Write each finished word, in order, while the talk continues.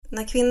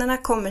när kvinnorna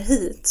kommer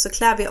hit så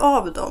klär vi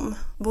av dem,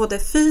 både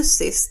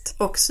fysiskt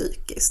och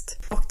psykiskt.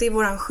 Och det är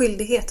vår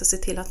skyldighet att se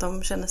till att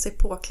de känner sig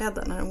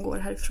påklädda när de går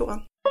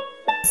härifrån.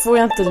 Får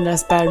jag inte den där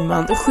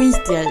sperman, då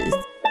skiter jag i.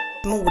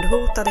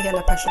 Mordhotade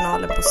hela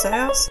personalen på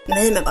SÖS.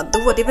 Nej men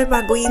vadå, det är väl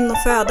bara att gå in och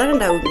föda den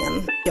där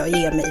ungen. Jag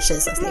ger mig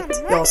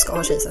kejsarsnitt. Jag ska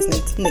ha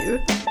kejsarsnitt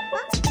nu.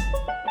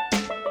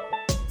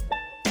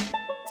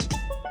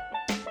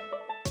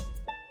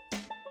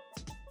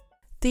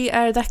 Det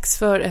är dags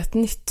för ett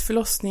nytt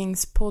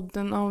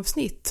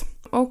förlossningspodden-avsnitt.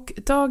 Och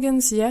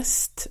dagens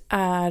gäst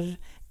är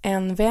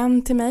en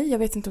vän till mig, jag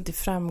vet inte om det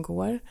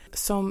framgår,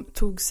 som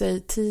tog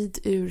sig tid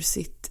ur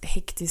sitt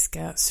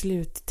hektiska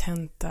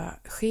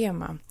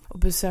sluttenta-schema och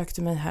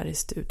besökte mig här i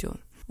studion.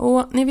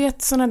 Och ni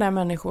vet sådana där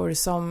människor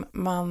som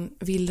man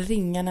vill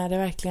ringa när det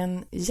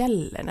verkligen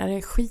gäller, när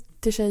det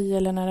skiter sig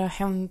eller när det har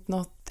hänt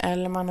något,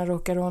 eller man har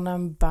råkat råna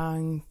en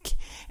bank,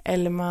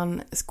 eller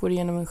man går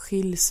igenom en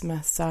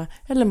skilsmässa,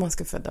 eller man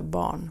ska föda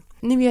barn.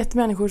 Ni vet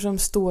människor som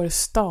står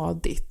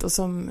stadigt och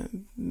som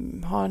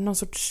har någon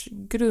sorts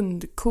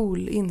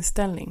grundcool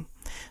inställning.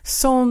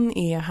 Sån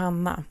är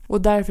Hanna,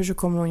 och därför så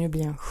kommer hon ju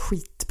bli en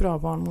skitbra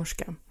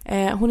barnmorska.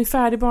 Hon är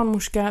färdig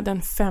barnmorska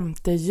den 5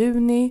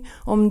 juni.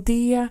 Om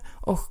det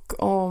och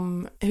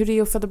om hur det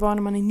är att föda barn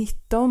när man är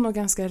 19 och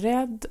ganska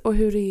rädd, och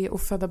hur det är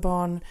att föda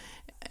barn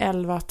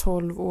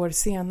 11-12 år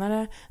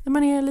senare när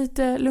man är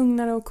lite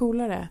lugnare och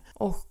coolare,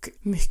 och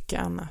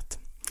mycket annat.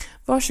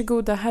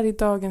 Varsågoda, här är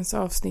dagens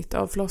avsnitt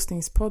av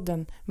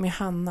förlossningspodden med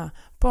Hanna,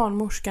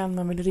 barnmorskan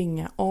man vill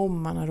ringa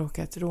om man har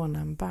råkat råna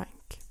en bank.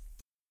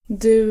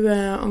 Du,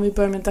 om vi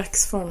börjar med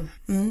dagsform.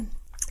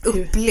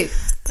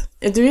 Upplyft.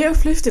 Du är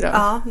upplyft idag?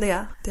 Ja, det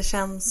är. Det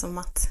känns som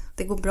att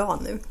det går bra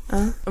nu.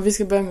 Ja. Och vi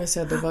ska börja med att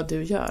säga vad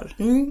du gör.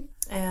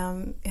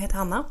 Jag heter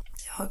Hanna.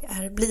 Jag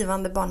är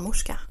blivande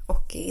barnmorska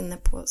och är inne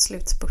på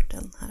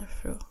slutspurten här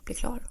för att bli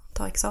klar.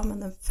 Ta examen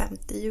den 5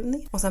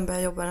 juni. Och sen börjar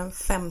jag jobba den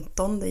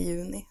 15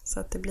 juni. Så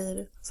att det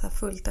blir så här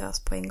fullt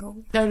ös på en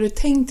gång. Har du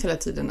tänkt hela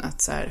tiden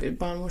att så här,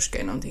 barnmorska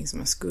är någonting som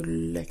jag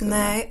skulle kunna?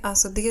 Nej,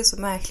 alltså det är så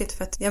märkligt.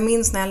 För att jag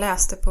minns när jag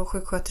läste på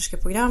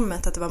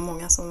sjuksköterskeprogrammet att det var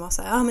många som var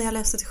så här, men jag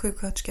läste till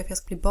sjuksköterska för jag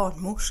ska bli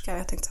barnmorska.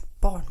 Jag tänkte så här,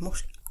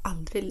 barnmorska?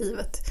 Aldrig i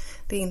livet.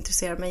 Det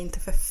intresserar mig inte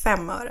för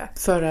 5 öre.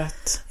 För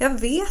att? Jag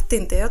vet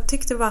inte. Jag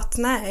tyckte bara att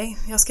nej,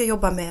 jag ska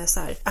jobba med så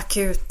här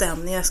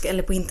akuten,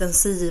 eller på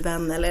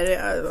intensiven,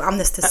 eller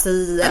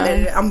anestesi,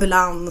 eller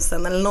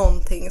ambulansen, eller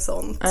någonting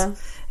sånt.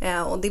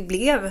 Och det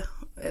blev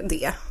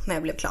det när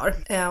jag blev klar.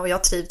 Och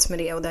jag trivts med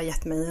det, och det har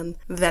gett mig en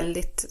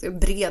väldigt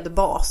bred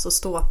bas att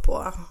stå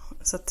på.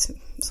 Så att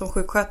som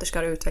sjuksköterska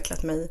har det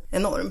utvecklat mig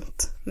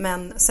enormt.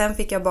 Men sen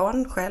fick jag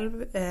barn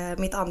själv,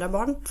 mitt andra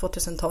barn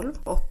 2012,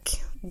 och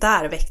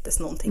där väcktes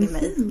någonting i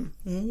mig.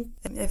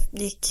 Jag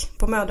gick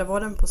på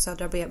mödravården på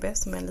Södra BB,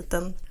 som är en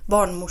liten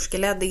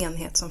barnmorskeledd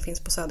enhet som finns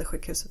på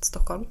Södersjukhuset i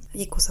Stockholm. Jag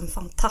gick hos en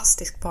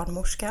fantastisk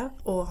barnmorska,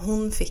 och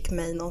hon fick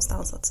mig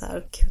någonstans att så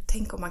här, gud,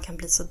 tänk om man kan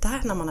bli så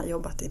där när man har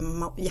jobbat i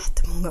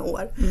jättemånga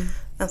år.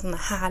 En sån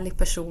här härlig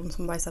person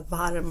som bara är så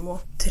varm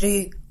och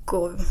trygg.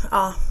 Och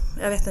ja,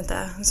 jag vet inte,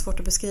 det är svårt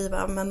att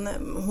beskriva, men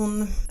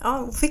hon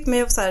fick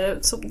mig att så här,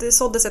 så det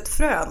såddes ett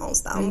frö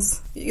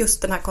någonstans.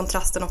 Just den här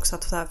kontrasten också,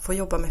 att så här, få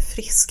jobba med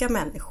friska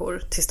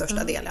människor till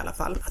största del i alla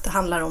fall. Att det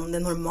handlar om det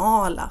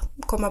normala,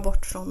 komma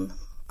bort från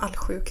all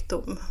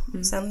sjukdom.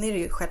 Sen är det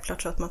ju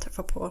självklart så att man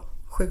träffar på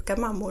sjuka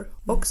mammor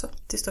också.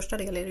 Till största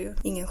del är det ju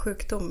ingen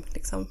sjukdom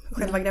liksom.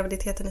 Själva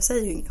graviditeten i sig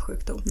är ju ingen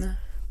sjukdom.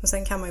 Men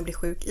sen kan man ju bli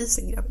sjuk i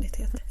sin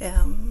graviditet.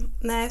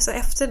 Så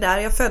efter där,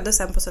 jag föddes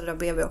sen på Södra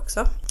BB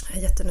också. Jag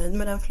är jättenöjd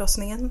med den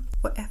förlossningen.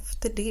 Och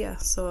efter det,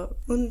 så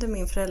under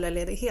min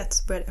föräldraledighet,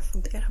 så började jag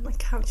fundera, man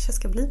kanske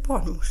ska bli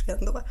barnmorska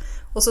ändå.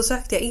 Och så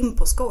sökte jag in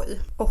på skoj.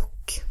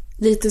 Och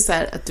lite så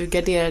här att du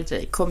garderade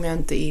dig, kommer jag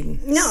inte in?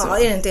 Ja,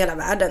 är det inte hela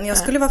världen. Jag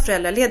skulle vara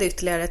föräldraledig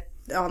ytterligare,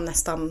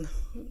 nästan.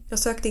 Jag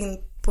sökte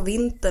in på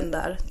vintern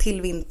där,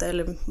 till vinter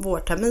eller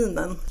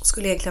vårterminen.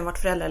 Skulle egentligen varit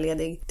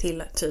föräldraledig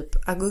till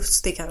typ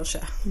augusti kanske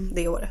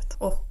det året.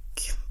 Och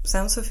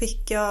sen så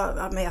fick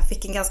jag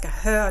fick en ganska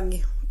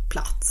hög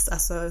plats,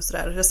 alltså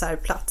sådär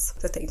reservplats. Så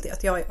jag tänkte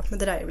att men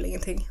det där är väl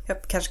ingenting.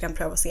 Jag kanske kan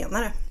pröva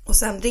senare. Och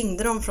sen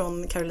ringde de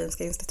från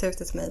Karolinska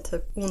institutet till mig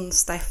typ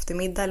onsdag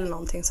eftermiddag eller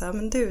någonting. Så här,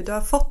 men du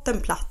har fått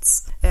en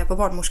plats på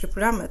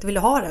barnmorskeprogrammet. Vill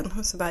du ha den?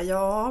 Och så bara,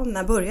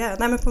 när börjar jag?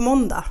 Nej, men på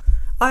måndag.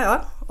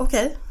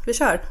 Okej, vi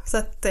kör. Så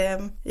att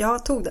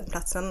jag tog den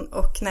platsen,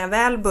 och när jag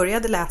väl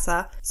började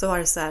läsa så var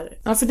det så här.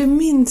 Ja, för det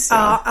minns jag.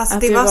 Ja, alltså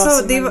det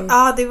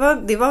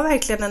var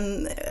verkligen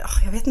en,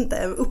 jag vet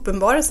inte,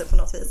 uppenbarelse på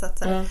något vis. Att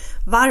så här,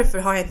 varför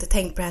har jag inte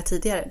tänkt på det här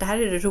tidigare? Det här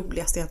är det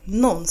roligaste jag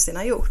någonsin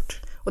har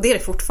gjort. Och det är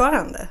det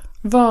fortfarande.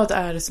 Vad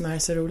är det som är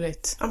så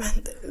roligt? Ja, men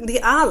det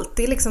är allt.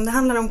 Det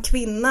handlar om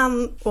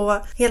kvinnan och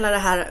hela det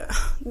här,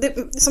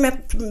 som jag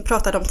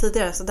pratade om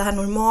tidigare, så det här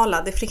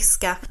normala, det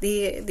friska,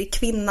 det är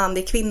kvinnan,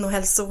 det är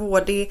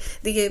kvinnohälsovård, det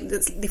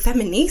är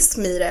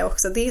feminism i det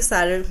också. Det är så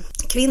här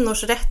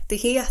kvinnors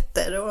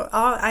rättigheter. Och,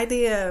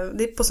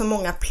 det är på så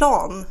många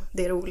plan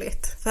det är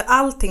roligt. För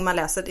allting man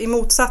läser, i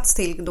motsats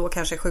till då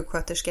kanske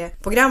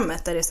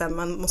sjuksköterskeprogrammet där det är så här,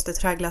 man måste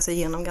traggla sig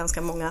igenom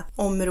ganska många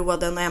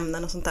områden och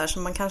ämnen och sånt där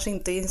som man kanske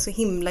inte är så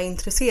himla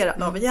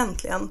intresserad av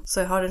egentligen.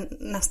 Så har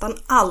nästan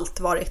allt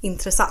varit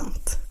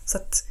intressant. Så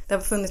att det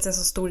har funnits en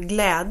så stor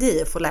glädje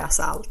i att få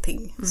läsa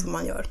allting som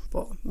man gör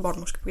på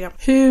barnmorskeprogram.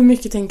 Hur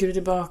mycket tänker du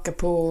tillbaka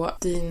på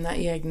dina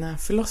egna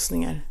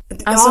förlossningar?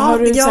 Alltså, har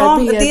du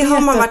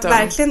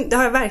det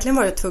har jag verkligen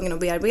varit tvungen att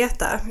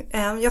bearbeta.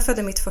 Jag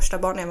födde mitt första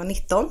barn när jag var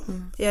 19.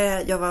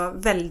 Jag var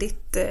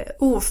väldigt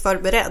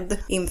oförberedd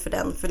inför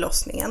den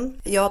förlossningen.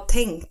 Jag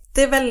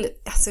tänkte väl,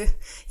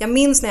 jag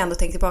minns när jag ändå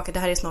tänkte tillbaka, det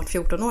här är snart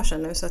 14 år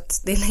sedan nu så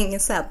att det är länge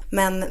sedan.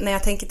 Men när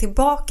jag tänker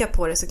tillbaka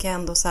på det så kan jag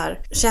ändå så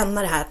här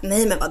känna det här att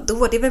nej men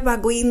vadå, det är väl bara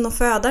att gå in och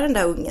föda den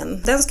där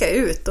ungen. Den ska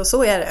ut och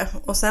så är det.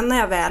 Och sen när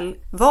jag väl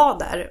var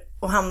där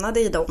och hamnade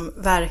i de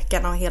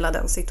verkarna och hela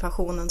den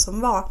situationen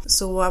som var,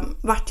 så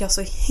vart jag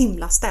så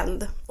himla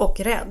ställd och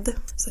rädd.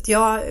 Så att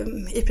jag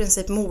i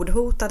princip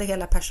mordhotade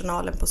hela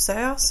personalen på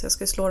SÖS. Jag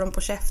skulle slå dem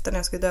på käften,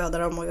 jag skulle döda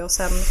dem och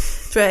sen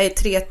tror jag i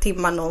 3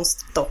 timmar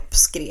nonstop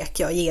skrek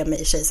jag ge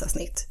mig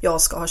kejsarsnitt.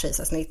 Jag ska ha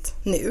kejsarsnitt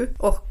nu.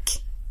 Och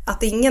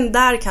att ingen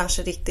där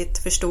kanske riktigt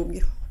förstod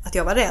att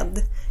jag var rädd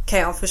kan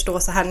jag förstå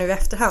så här nu i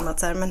efterhand att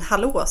så här, men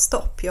hallå,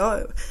 stopp,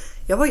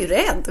 jag var ju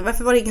rädd.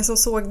 Varför var det ingen som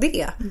såg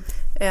det?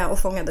 Och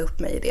fångade upp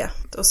mig i det.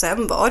 Och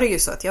sen var det ju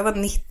så att jag var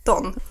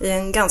 19 i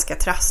en ganska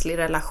trasslig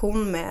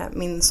relation med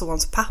min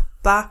sons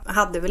pappa. Jag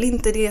hade väl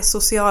inte det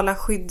sociala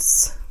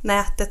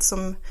skyddsnätet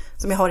som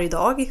jag har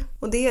idag.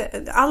 Och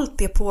allt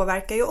det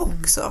påverkar ju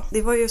också.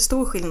 Det var ju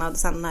stor skillnad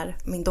sen när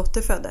min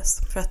dotter föddes.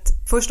 För att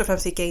först och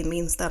främst gick jag in med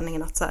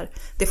inställningen att så här,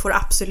 det får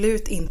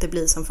absolut inte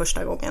bli som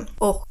första gången.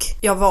 Och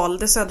jag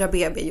valde Södra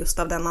BB just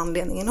av den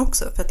anledningen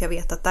också. För att jag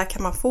vet att där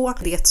kan man få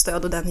det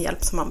stöd och den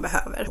hjälp som man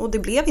behöver. Och det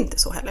blev inte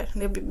så heller.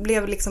 Det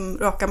blev liksom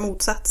raka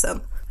motsatsen.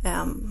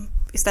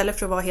 Istället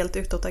för att vara helt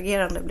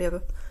utåtagerande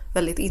blev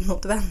väldigt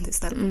inåtvänd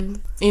istället.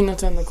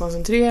 Inåtvänd och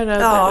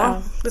koncentrerad? Ja,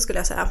 eller? Det skulle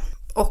jag säga.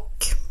 Och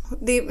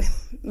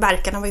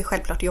verkarna var ju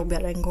självklart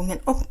jobbigare en gången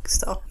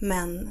också.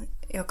 Men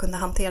jag kunde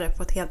hantera det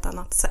på ett helt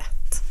annat sätt.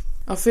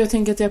 Ja, för jag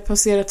tänker att jag har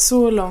passerat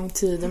så lång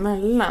tid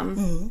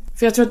emellan.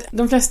 För jag tror att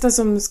de flesta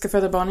som ska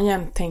föda barn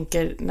igen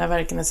tänker när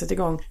verkarna sätter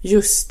igång,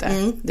 just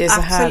det, det är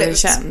så här det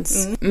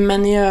känns.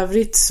 Men i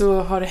övrigt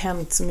så har det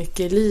hänt så mycket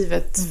i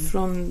livet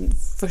från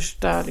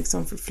första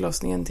liksom,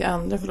 förlossningen till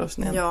andra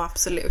förlossningen. Ja,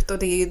 absolut. Och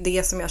det är ju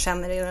det som jag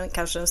känner är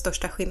kanske den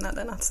största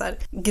skillnaden. Att så här,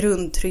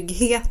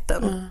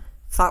 grundtryggheten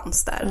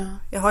fanns där.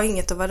 Jag har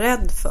inget att vara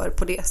rädd för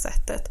på det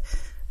sättet.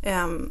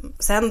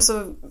 Sen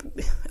så,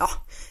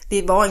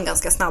 det var en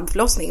ganska snabb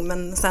förlossning,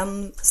 men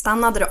sen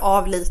stannade det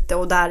av lite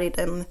och där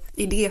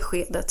i det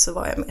skedet så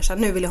var jag mer så här,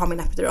 nu vill jag ha min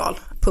epidural,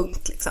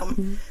 punkt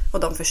liksom. Och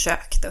de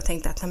försökte och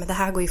tänkte att nej, men det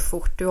här går ju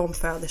fort, du är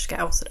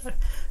omföderska och sådär.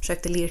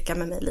 Försökte lirka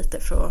med mig lite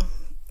för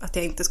att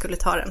jag inte skulle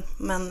ta den.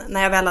 Men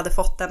när jag väl hade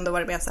fått den då var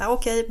det mer så här,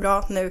 okej,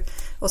 bra, nu.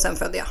 Och sen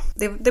födde jag.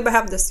 Det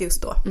behövdes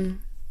just då.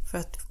 För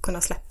att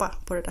kunna släppa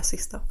på det där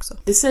sista också.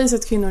 Det sägs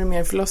att kvinnor är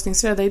mer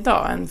förlossningsrädda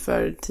idag än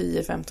för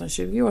 10, 15,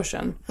 20 år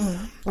sedan.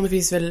 Och det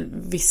finns väl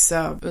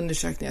vissa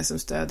undersökningar som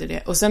stödjer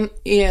det. Och sen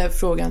är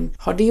frågan,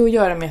 har det att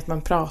göra med att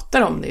man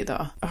pratar om det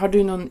idag? Har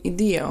du någon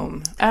idé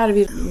om, är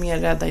vi mer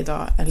rädda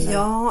idag? Eller?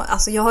 Ja,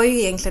 alltså jag har ju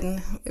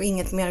egentligen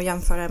inget mer att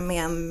jämföra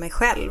med mig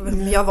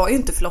själv. Jag var ju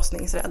inte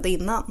förlossningsrädd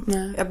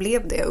innan. Jag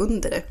blev det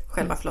under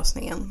själva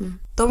förlossningen.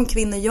 De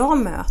kvinnor jag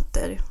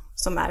möter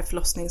som är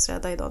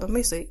förlossningsrädda idag, de är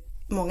ju så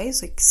många är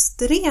så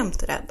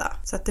extremt rädda.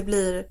 Så att det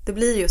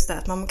blir just det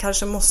att man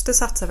kanske måste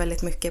satsa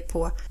väldigt mycket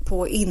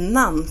på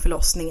innan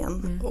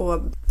förlossningen och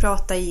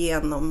prata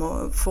igenom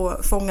och få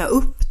fånga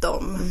upp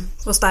dem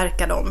och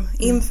stärka dem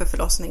inför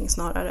förlossning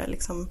snarare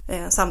liksom,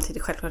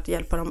 samtidigt självklart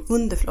hjälpa dem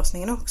under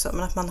förlossningen också,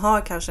 men att man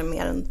har kanske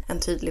mer en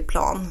tydlig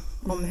plan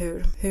om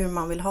hur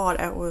man vill ha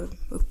det och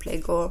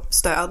upplägg och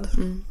stöd.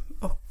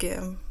 Och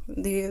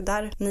det är ju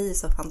där ni är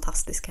så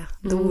fantastiska,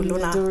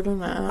 doulorna.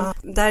 Ja.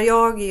 Där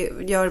jag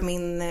gör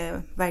min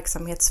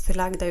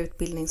verksamhetsförlagda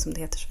utbildning som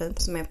det heter,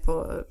 som är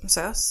på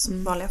SÖS,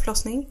 vanliga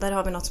förlossning. Där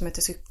har vi något som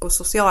heter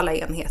psykosociala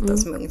enheten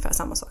som är ungefär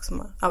samma sak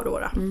som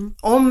Aurora.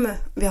 Om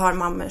vi har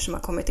mammor som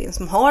har kommit in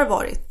som har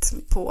varit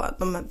på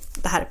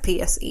det här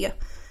PSE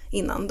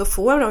innan,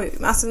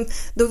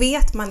 då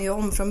vet man ju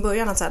om från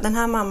början att så här, den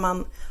här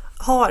mamman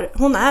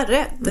hon är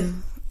rädd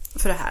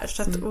för det här.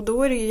 Så att, och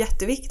då är det ju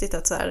jätteviktigt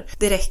att så här,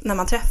 direkt när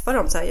man träffar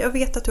dem så här, jag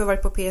vet att du har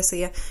varit på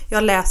PSE, jag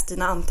har läst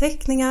dina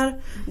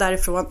anteckningar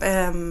därifrån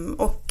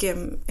och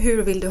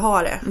hur vill du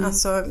ha det?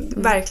 Alltså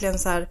verkligen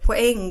så här, på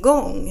en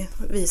gång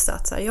visa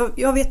att så här,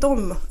 jag vet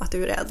om att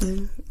du är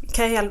rädd.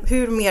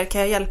 Hur mer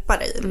kan jag hjälpa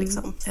dig?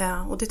 Liksom?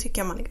 Och det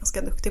tycker jag man är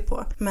ganska duktig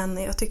på. Men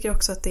jag tycker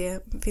också att det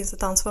finns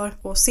ett ansvar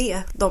att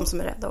se de som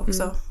är rädda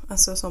också.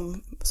 Alltså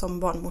som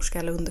barnmorska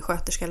eller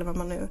undersköterska eller vad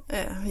man nu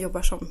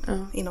jobbar som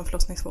inom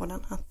förlossningsvården.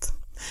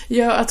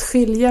 Ja, att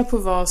skilja på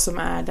vad som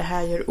är det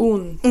här gör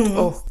ont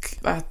och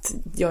att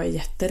jag är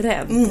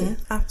jätterädd.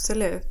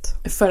 Absolut.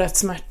 För att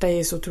smärta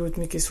är så otroligt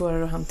mycket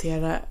svårare att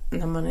hantera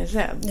när man är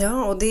rädd.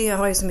 Ja, och det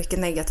har ju så mycket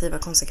negativa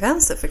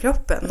konsekvenser för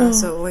kroppen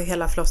alltså, och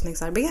hela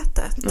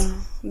förlossningsarbetet.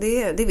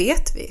 Det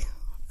vet vi.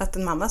 Att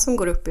en mamma som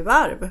går upp i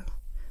varv,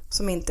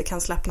 som inte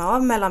kan slappna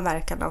av mellan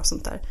verkarna och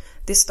sånt där,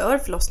 det stör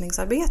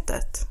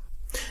förlossningsarbetet.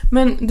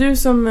 Men du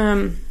som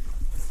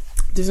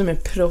är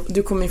proffs,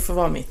 du kommer ju få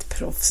vara mitt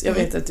proffs. Jag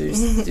vet att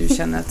du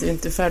känner att du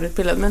inte är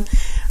färdigutbildad, men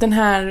den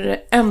här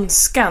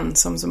önskan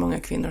som så många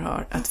kvinnor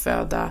har att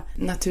föda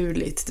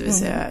naturligt, det vill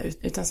säga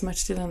utan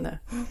smärtstillande.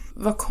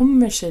 Vad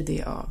kommer sig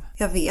det av?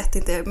 Jag vet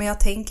inte, men jag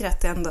tänker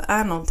att det ändå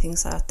är någonting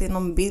så här, att det är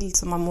någon bild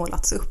som har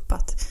målats upp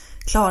att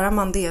klarar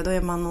man det, då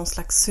är man någon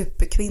slags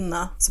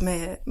superkvinna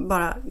som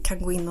bara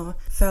kan gå in och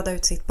föda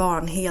ut sitt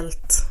barn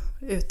helt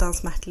utan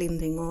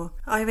smärtlindring och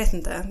ja, jag vet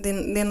inte. Det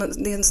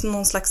är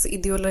någon slags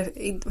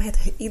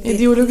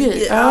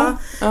ideologi. Ja.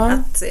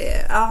 Att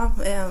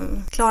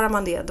klarar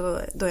man det,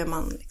 då är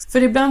man liksom.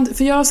 För ibland,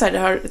 för jag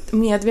har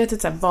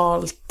medvetet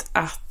valt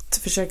att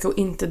försöka att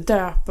inte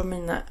döpa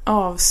mina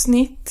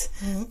avsnitt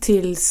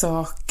till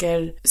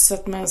saker så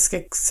att man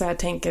ska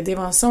tänka det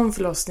var en sån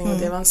förlossning och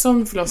det var en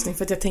sån förlossning,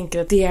 för att jag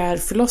tänker att det är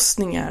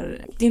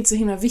förlossningar. Det är inte så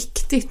himla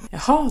viktigt.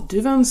 Jaha,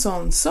 du var en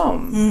sån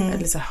som.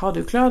 Eller så här,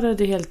 du klarade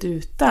det helt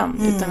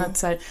utan. Utan att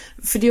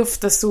för det är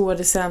ofta så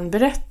det sen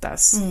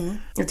berättas.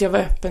 Att jag var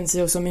öppen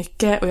så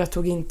mycket och jag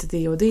tog inte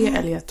det och det,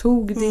 eller jag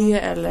tog det,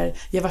 eller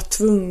jag var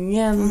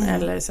tvungen,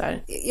 eller så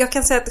här. Jag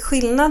kan säga att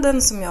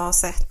skillnaden som jag har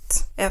sett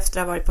efter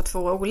att ha varit på 2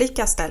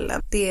 olika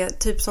ställen, det är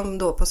typ som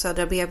då på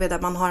Södra BB där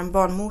man har en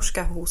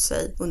barnmorska hos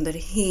sig under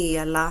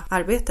hela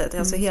arbetet,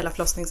 alltså hela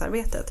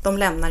förlossningsarbetet. De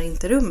lämnar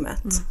inte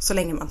rummet så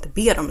länge man inte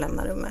ber dem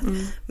lämna rummet.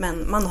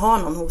 Men man har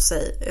någon hos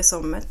sig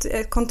som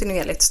ett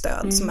kontinuerligt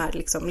stöd som är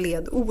liksom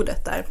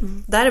ledordet där.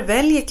 Där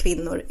väljer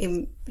kvinnor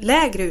i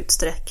lägre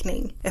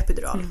utsträckning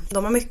epidural.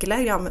 De har mycket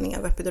lägre användning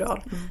av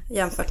epidural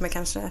jämfört med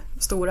kanske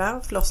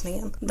stora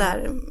förlossningen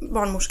där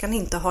barnmorskan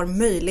inte har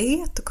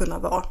möjlighet att kunna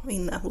vara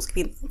inne hos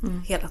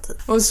kvinnan hela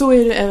tiden. Och så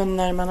är det även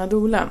när man har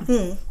doula.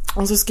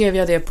 Och så skrev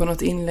jag det på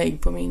något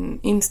inlägg på min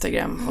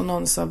Instagram och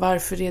någon sa,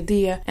 varför är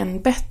det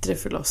en bättre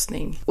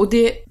förlossning? Och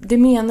det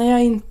menar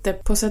jag inte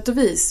på sätt och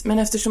vis, men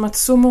eftersom att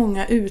så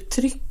många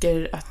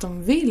uttrycker att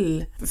de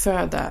vill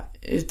föda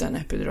utan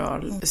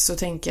epidural så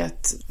tänker jag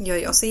att... Ja,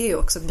 jag ser ju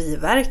också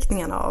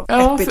biverkningarna av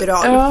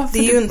epidural. Det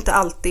är ju inte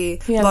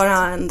alltid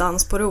bara en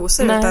dans på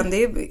rosor, utan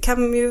det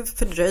kan ju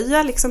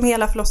fördröja liksom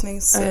hela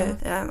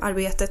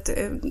förlossningsarbetet.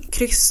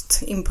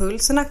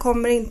 Krystimpulserna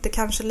kommer inte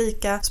kanske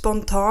lika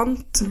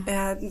spontant.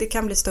 Det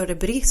kan bli större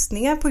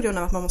bristningar på grund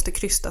av att man måste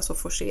krysta så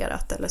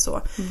forcerat eller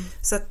så.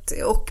 Så att,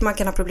 och man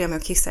kan ha problem med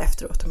att kissa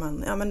efteråt.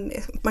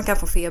 Man kan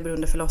få feber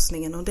under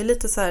förlossningen och det är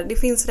lite så här, det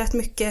finns rätt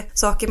mycket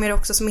saker med det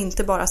också som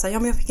inte bara så här,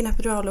 men jag fick en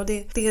epidural och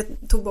det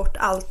tog bort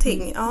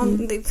allting. Ja,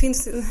 det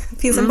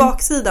finns en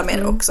baksida med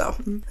det också.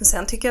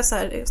 Sen tycker jag så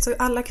här, så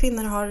alla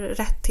kvinnor har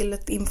rätt till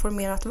ett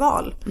informerat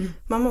val.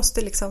 Man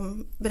måste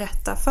liksom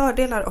berätta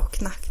fördelar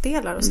och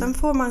nackdelar och sen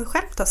får man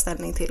själv ta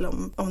ställning till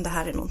om det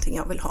här är någonting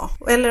jag vill ha.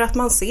 Eller att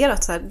man ser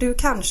att så här, du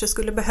kanske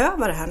skulle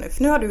behöva det här nu,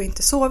 för nu har du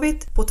inte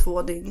sovit på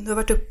 2 dygn. Du har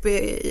varit uppe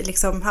i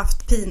liksom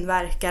haft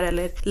pinverkar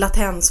eller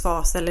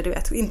latensfas eller du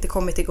vet, inte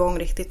kommit igång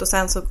riktigt och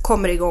sen så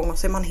kommer det igång och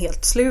så är man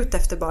helt slut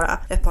efter bara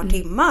ett par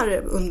timmar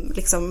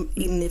liksom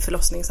in i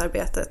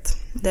förlossningsarbetet,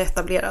 det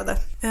etablerade.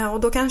 Och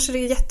då kanske det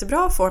är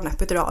jättebra att få en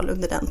epidural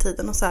under den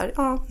tiden och så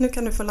här, nu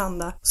kan du få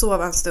landa,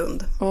 sova en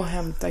stund och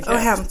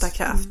hämta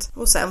kraft.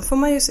 Och sen får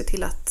man ju se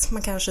till att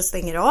man kanske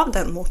stänger av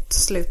den mot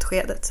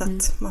slutskedet så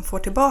att man får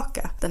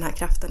tillbaka den här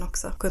kraften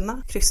också,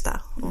 kunna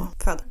krysta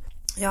och föda.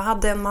 Jag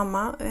hade en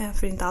mamma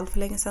för inte allt för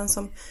länge sedan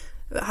som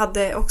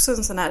hade också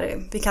en sån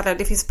här, vi kallar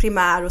det finns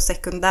primär och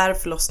sekundär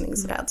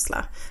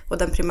förlossningsrädsla. Och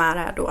den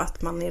primära är då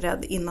att man är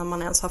rädd innan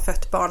man ens har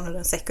fött barn, och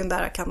den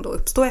sekundära kan då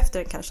uppstå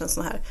efter kanske en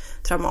sån här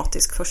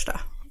traumatisk första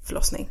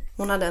förlossning.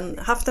 Hon hade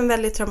haft en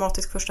väldigt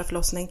traumatisk första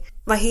förlossning,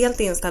 var helt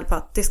inställd på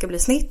att det ska bli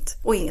snitt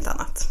och inget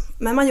annat.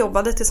 Men man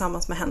jobbade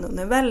tillsammans med henne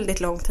under väldigt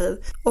lång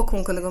tid och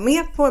hon kunde gå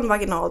med på en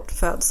vaginal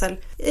födsel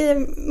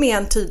med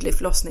en tydlig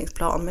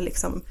förlossningsplan med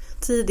liksom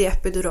tidig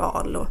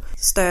epidural och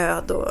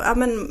stöd och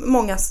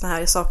många såna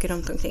här saker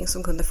runt omkring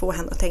som kunde få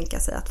henne att tänka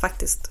sig att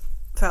faktiskt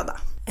föda.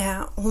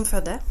 Hon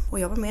födde och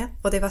jag var med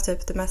och det var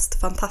typ det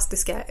mest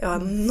fantastiska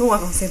jag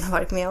någonsin har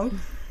varit med om.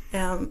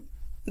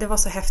 Det var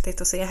så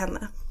häftigt att se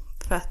henne.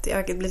 För att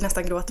jag blir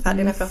nästan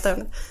gråtfärdig när jag pratar om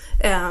det.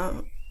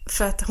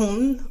 För att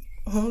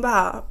hon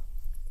bara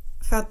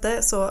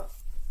födde så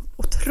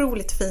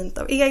otroligt fint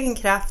av egen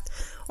kraft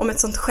och med ett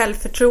sånt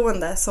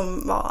självförtroende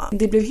som var...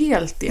 Det blev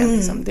helt det.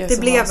 Liksom, det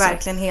blev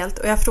verkligen helt.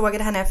 Och jag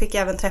frågade henne, jag fick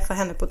även träffa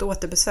henne på ett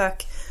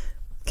återbesök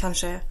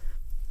kanske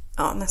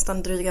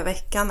nästan dryga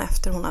veckan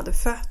efter hon hade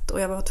fött.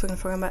 Och jag var tvungen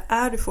att fråga mig,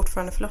 är du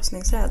fortfarande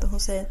förlossningsrädd? Och hon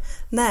säger,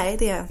 nej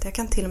det är jag inte. Jag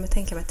kan till och med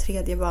tänka mig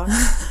 3:e barn.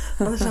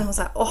 Och då känner man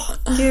så här,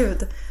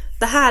 gud.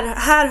 Det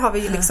här har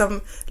vi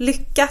liksom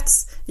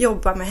lyckats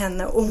jobba med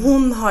henne och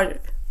hon har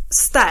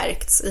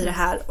stärkts i det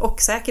här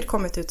och säkert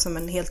kommit ut som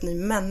en helt ny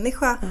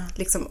människa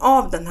liksom,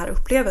 av den här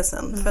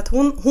upplevelsen. För att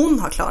hon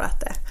har klarat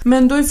det.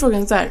 Men då är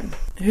frågan så här,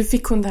 hur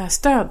fick hon det här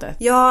stödet?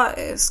 Jag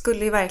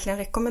skulle ju verkligen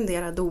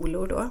rekommendera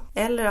doulor då.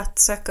 Eller att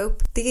söka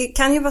upp. Det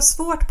kan ju vara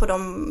svårt på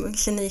de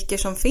kliniker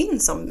som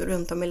finns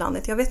runt om i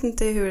landet. Jag vet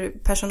inte hur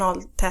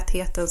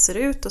personaltätheten ser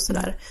ut och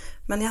sådär.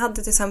 Men jag hade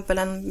till exempel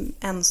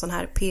en sån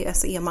här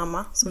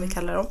PSE-mamma som vi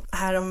kallar dem.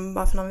 Här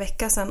bara för någon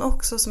vecka sedan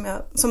också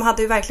som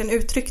hade ju verkligen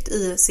uttryckt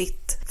i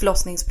sitt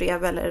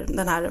förlossningsbrev eller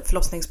den här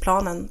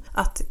förlossningsplanen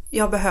att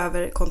jag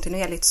behöver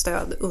kontinuerligt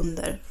stöd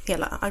under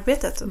hela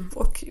arbetet.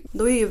 Och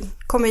då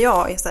kommer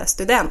jag som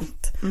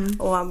student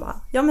och han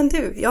bara, ja men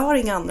du, jag har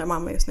inga andra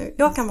mamma just nu.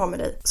 Jag kan vara med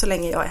dig så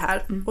länge jag är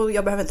här och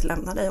jag behöver inte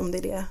lämna dig om det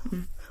är det.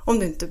 Om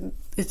du inte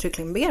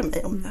uttryckligen ber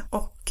mig om det.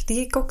 Och det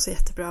gick också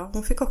jättebra.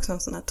 Hon fick också en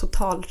sån här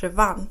total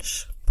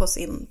revansch på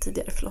sin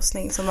tidigare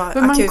förlossning som var akut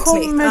snitt. Man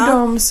kommer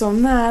dem så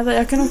nära.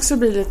 Jag kan också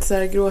bli lite så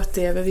här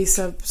gråtig över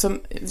vissa som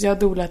jag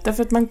dolat.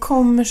 Därför att man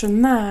kommer så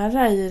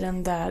nära i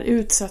den där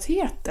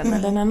utsattheten.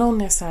 Eller när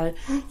någon är så här,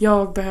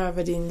 jag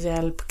behöver din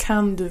hjälp.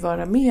 Kan du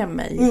vara med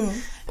mig?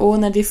 Och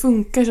när det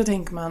funkar så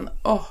tänker man,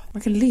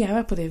 man kan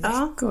leva på det i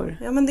veckor.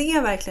 Ja, men det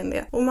är verkligen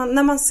det. Och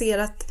när man ser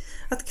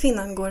att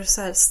kvinnan går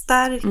så här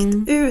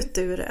starkt ut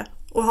ur det.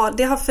 Och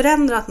det har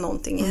förändrat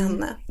någonting i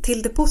henne.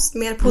 Till det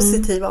mer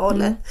positiva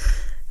hållet.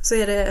 Så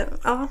är det,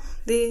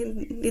 det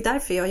är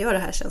därför jag gör det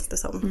här, känns det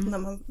som, när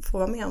man får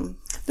vara med om.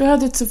 Du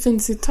hade ett så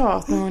fint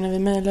citat någon gång när vi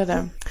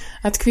mejlade.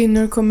 Att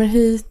kvinnor kommer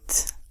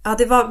hit. Ja,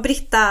 det var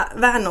Britta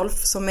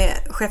Wernolf som är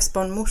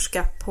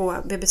chefsbarnmorska på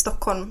BB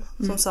Stockholm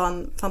som sa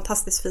en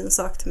fantastiskt fin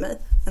sak till mig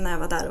när jag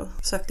var där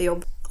och sökte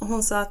jobb. Och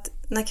hon sa att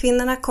när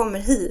kvinnorna kommer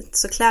hit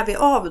så klär vi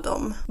av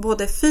dem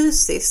både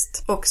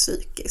fysiskt och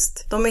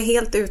psykiskt. De är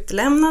helt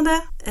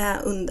utlämnade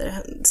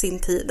under sin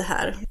tid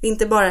här.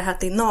 Inte bara det här att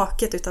det är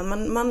naket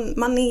utan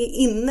man är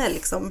inne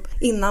liksom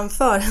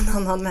innanför en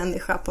annan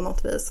människa på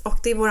något vis. Och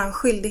det är våran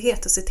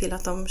skyldighet att se till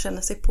att de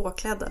känner sig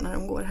påklädda när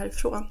de går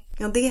härifrån.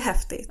 Ja, det är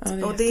häftigt.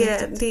 Ja, det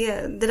är och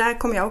det där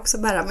kommer jag också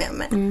bära med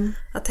mig.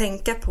 Att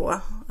tänka på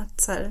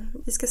att så här,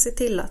 vi ska se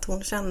till att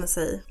hon känner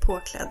sig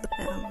påklädd.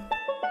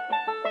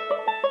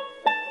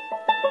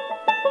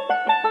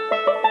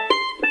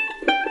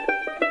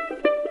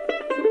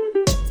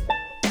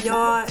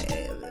 Jag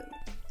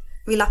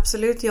vill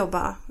absolut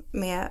jobba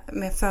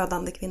med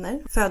födande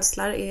kvinnor.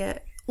 Födslar är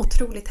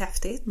otroligt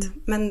häftigt.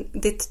 Men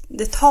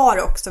det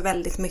tar också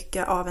väldigt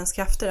mycket av ens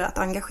krafter att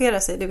engagera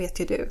sig, det vet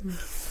ju du.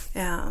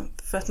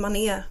 För att man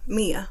är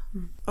med.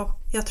 Och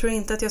jag tror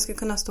inte att jag ska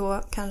kunna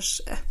stå,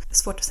 kanske,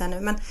 svårt att säga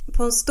nu, men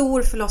på en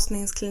stor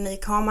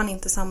förlossningsklinik har man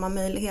inte samma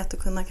möjlighet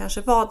att kunna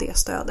kanske vara det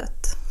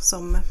stödet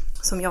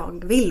som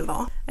jag vill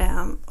vara.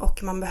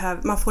 Och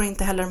man får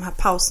inte heller de här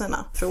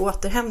pauserna för att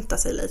återhämta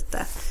sig lite.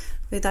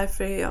 Det är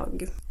därför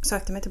jag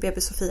sökte mig till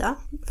BB Sofia.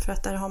 För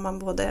att där har man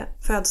både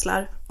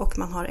födslar och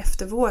man har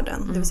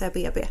eftervården, det vill säga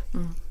BB.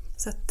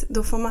 Så att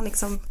då får man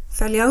liksom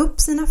följa upp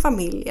sina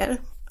familjer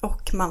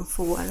och man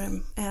får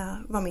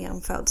vara med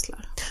om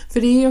födslar.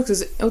 För det är ju också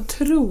så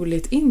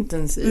otroligt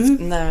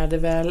intensivt när det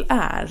väl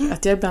är.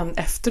 Att jag ibland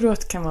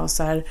efteråt kan vara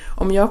så här,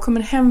 om jag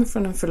kommer hem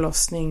från en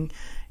förlossning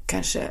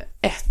kanske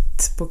 1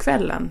 på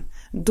kvällen,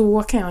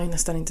 då kan jag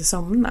nästan inte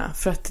somna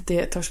för att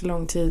det tar så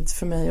lång tid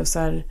för mig och så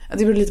här,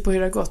 det beror lite på hur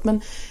det har gått,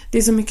 men det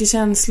är så mycket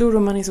känslor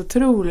och man är så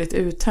otroligt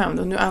uttömd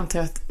och nu antar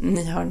jag att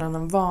ni har en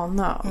annan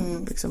vana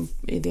liksom,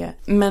 i det,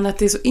 men att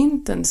det är så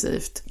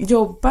intensivt.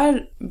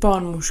 Jobbar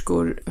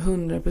barnmorskor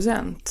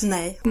 100%?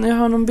 Nej. Jag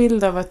har någon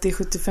bild av att det är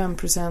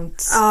 75%.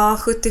 Ja,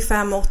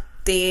 75-80.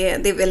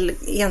 Det är väl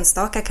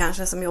enstaka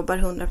kanske som jobbar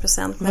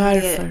 100%. Men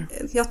varför?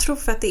 Jag tror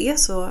för att det är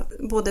så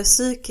både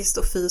psykiskt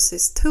och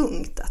fysiskt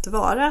tungt att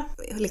vara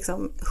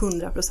liksom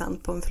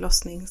 100% på en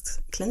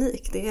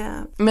förlossningsklinik.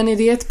 Men är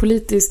det ett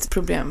politiskt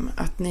problem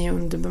att ni är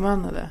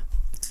underbemannade?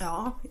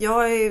 Ja,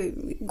 jag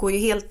går ju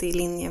helt i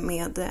linje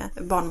med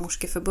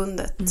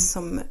Barnmorskeförbundet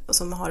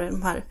som har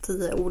de här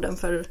 10 orden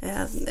för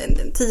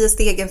 10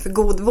 stegen för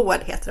god vård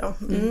heter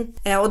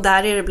de. Och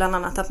där är det bland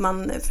annat att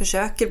man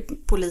försöker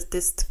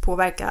politiskt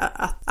påverka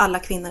att alla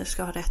kvinnor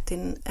ska ha rätt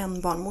till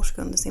en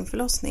barnmorska under sin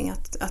förlossning.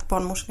 Att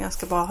barnmorskorna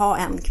ska bara ha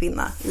en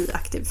kvinna i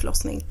aktiv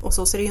förlossning. Och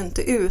så ser det ju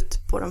inte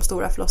ut på de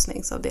stora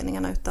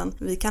förlossningsavdelningarna utan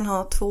vi kan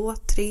ha 2,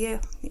 3,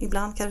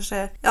 ibland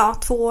kanske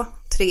 2,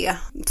 3.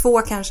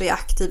 2 kanske i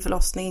aktiv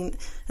förlossning,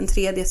 en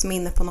 3:e som är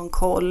inne på någon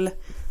koll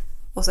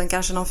och sen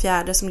kanske någon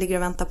 4:e som ligger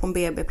och väntar på en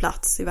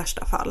BB-plats i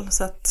värsta fall.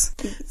 Så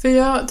att... För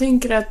jag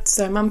tänker att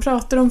så här, man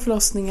pratar om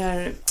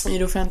förlossningar i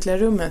det offentliga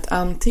rummet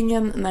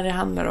antingen när det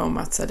handlar om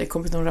att så här, det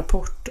kommer någon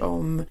rapport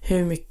om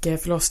hur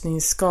mycket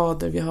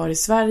förlossningsskador vi har i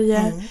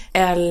Sverige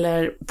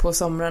eller på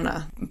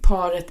somrarna.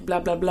 paret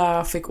bla bla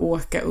bla fick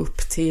åka upp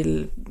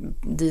till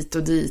dit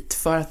och dit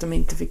för att de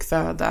inte fick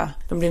föda.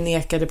 De blev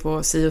nekade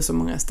på si och så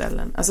många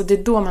ställen. Alltså det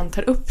är då man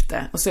tar upp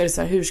det. Och så är det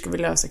så här, hur ska vi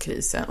lösa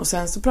krisen? Och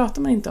sen så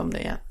pratar man inte om det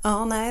igen.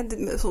 Ja, nej,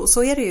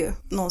 så är det ju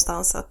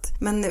någonstans.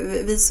 Men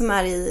vi som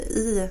är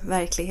i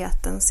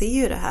verkligheten ser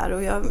ju det här.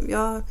 Och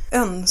jag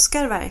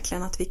önskar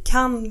verkligen att vi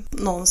kan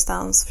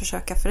någonstans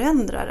försöka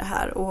förändra det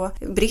här. Och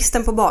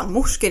bristen på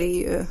barnmorskor är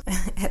ju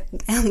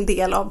en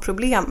del av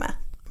problemet.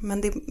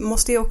 Men det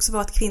måste ju också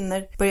vara att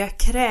kvinnor börjar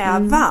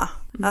kräva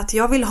att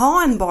jag vill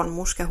ha en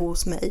barnmorska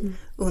hos mig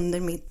under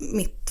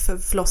mitt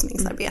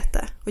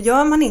förlossningsarbete. Och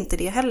gör man inte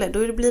det heller,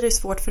 då blir det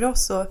svårt för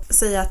oss att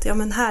säga att ja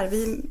men här,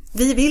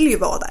 vi vill ju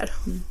vara där.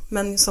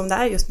 Men som det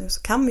är just nu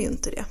så kan vi ju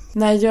inte det.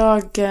 När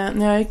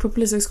jag gick på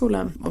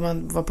polishögskolan och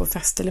man var på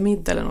fest eller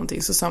middag eller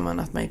någonting, så sa man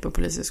att man gick på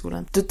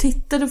polishögskolan. Då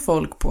tittade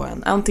folk på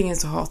en. Antingen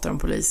så hatar de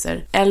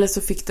poliser, eller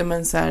så fick de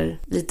en så här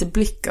lite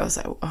blick av så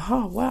här,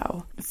 aha,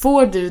 wow.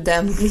 Får du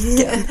den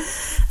blicken?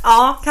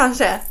 Ja,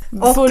 kanske.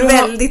 Och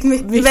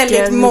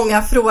väldigt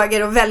många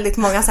frågor och väldigt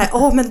många så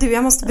här, men du,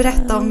 jag måste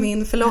berätta om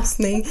min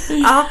förlossning.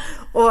 Ja,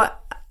 och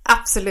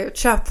absolut,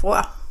 kör på.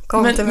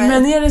 Kom till mig.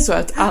 Men är det så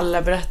att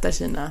alla berättar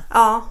sina?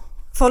 Ja,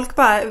 folk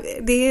bara,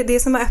 det är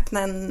som att öppna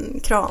en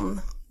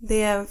kran.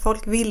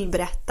 Folk vill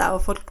berätta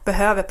och folk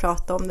behöver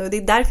prata om det. Och det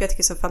är därför jag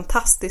tycker det är så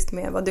fantastiskt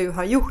med vad du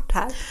har gjort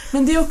här.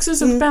 Men det är också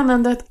så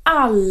spännande att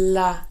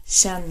alla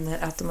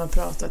känner att de har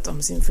pratat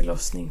om sin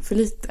förlossning för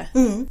lite.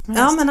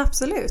 Ja, men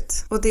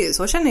absolut. Och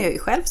så känner jag ju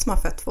själv som har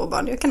fött 2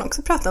 barn. Jag kan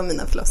också prata om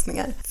mina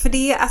förlossningar. För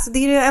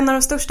det är en av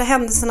de största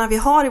händelserna vi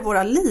har i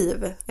våra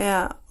liv.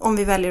 Om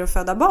vi väljer att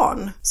föda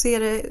barn. Så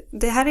är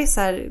det här är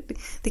så här,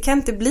 det kan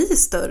inte bli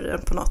större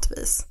på något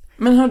vis.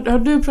 Men har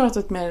du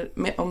pratat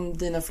om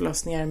dina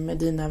förlossningar med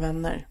dina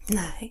vänner?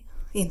 Nej,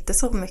 inte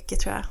så mycket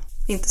tror jag.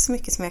 Inte så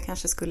mycket som jag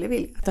kanske skulle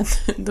vilja.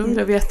 Då vill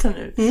jag veta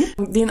nu.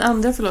 Din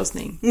andra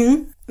förlossning?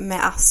 Med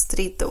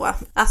Astrid då.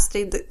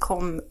 Astrid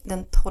kom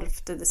den 12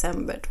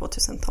 december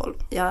 2012.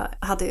 Jag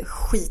hade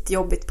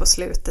skitjobbigt på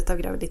slutet av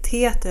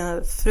graviditeten. Jag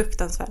hade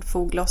fruktansvärd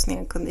foglossning.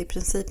 Jag kunde i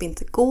princip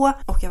inte gå.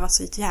 Och jag var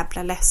så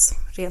jävla less,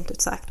 rent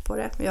ut sagt, på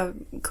det. Jag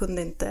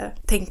kunde inte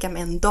tänka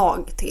mig en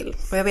dag till.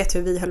 Och jag vet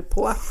hur vi höll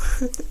på.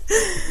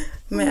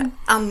 Med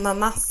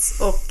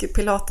ananas och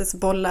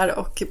pilatesbollar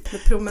och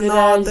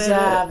promenader. Det där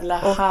jävla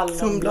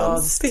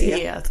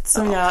hallonbladsteet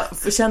som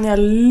känner jag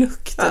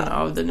lukten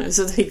av det nu,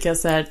 så tycker jag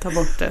så här, ta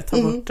bort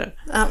det.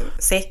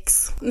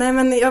 Sex. Nej,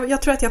 men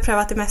jag tror att jag har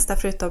prövat det mesta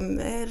förutom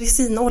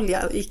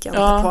resinolja gick jag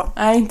inte på.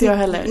 Nej, inte jag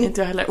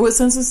heller. Och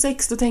sen så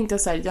sex, då tänkte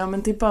jag så här, ja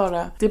men det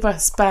är bara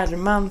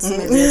sperman som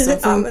är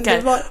det som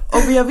funkar.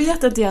 Och jag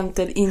vet att det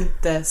egentligen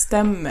inte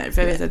stämmer,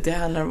 för jag vet att det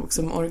handlar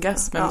också om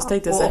orgasmen.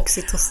 Och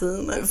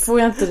oxytocin. Får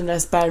jag inte den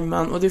där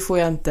sperman, och det får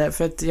jag inte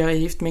för att jag är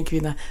gift med en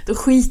kvinna, då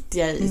skiter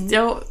jag i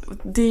det.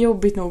 Det är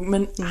jobbigt nog,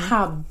 men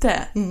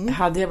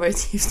hade jag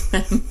varit gift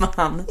med en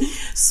man,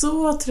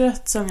 så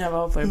trött som jag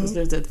var på det på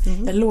slutet,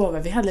 jag lovar,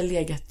 vi hade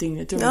legat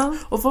dygnet runt.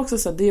 Och folk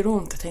sa, det är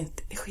ont. Jag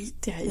tänkte, det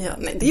skiter jag i.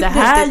 Nej, det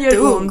här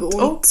gör ont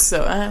också.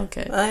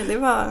 Okay. Nej, det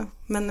var...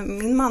 Men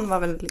min man var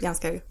väl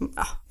ganska... det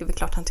är väl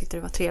klart han tyckte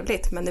det var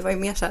trevligt. Men det var ju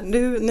mer så här,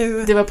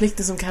 nu... Det var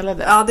plikten som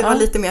kallade. Ja, det var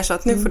lite mer så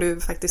att nu får du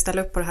faktiskt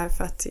ställa upp på det här,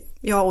 för att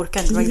jag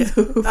orkar inte vara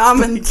gravid. Ja,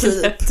 men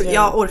typ.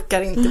 Jag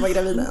orkar inte vara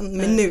gravid en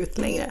minut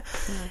längre.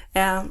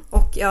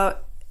 Och jag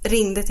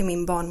ringde till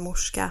min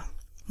barnmorska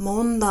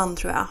måndagen,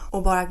 tror jag,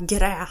 och bara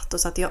grät och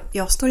sa att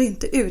jag står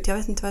inte ut. Jag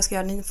vet inte vad jag ska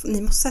göra.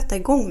 Ni måste sätta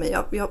igång mig.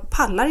 Jag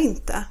pallar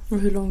inte. Och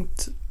hur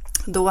långt...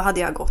 Då hade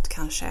jag gått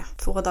kanske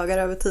 2 dagar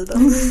över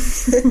tiden.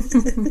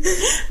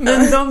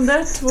 Men de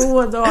där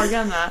 2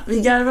 dagarna, vi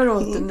garvar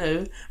åt det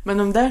nu, men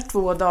de där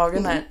 2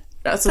 dagarna,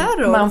 alltså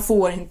man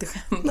får inte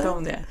skämta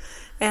om det.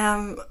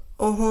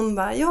 Och hon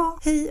bara, ja,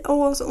 hej.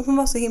 Och hon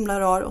var så himla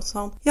rar och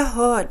sa, jag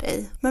hör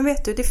dig. Men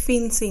vet du, det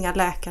finns inga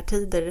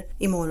läkartider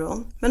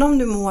imorgon. Men om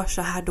du mår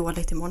så här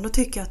dåligt imorgon, då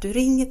tycker jag att du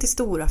ringer till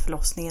stora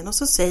förlossningen och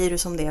så säger du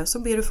som det är. Och så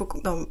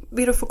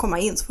ber du få komma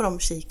in, så får de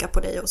kika på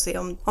dig och se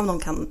om de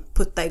kan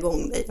putta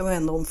igång dig. Jag var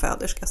ändå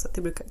omföderska, så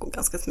det brukar gå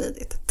ganska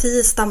smidigt.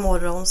 Tisdag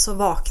morgon så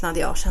vaknade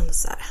jag och kände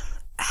så här,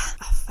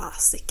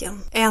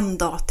 fasiken. En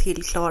dag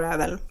till klarar jag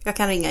väl. Jag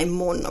kan ringa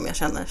imorgon om jag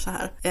känner så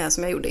här,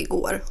 som jag gjorde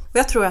igår. Och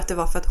jag tror att det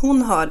var för att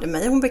hon hörde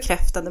mig. Hon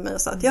bekräftade mig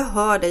och sa att jag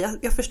hör dig.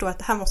 Jag förstår att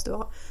det här måste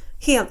vara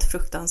helt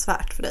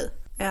fruktansvärt för dig.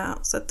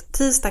 Så att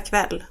tisdag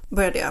kväll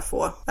började jag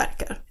få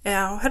verkar.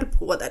 Jag höll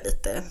på där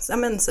lite,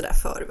 sådär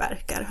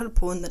förverkar. Höll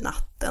på under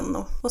natten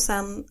och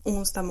sen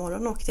onsdag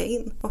morgon åkte jag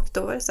in. Och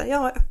då var det så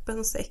här,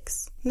 öppen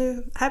sex.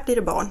 Nu, här blir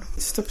det barn.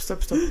 Stopp.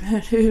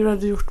 Hur har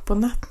du gjort på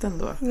natten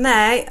då?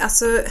 Nej,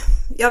 alltså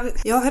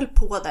jag höll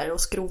på där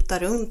och skrota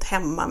runt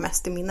hemma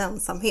mest i min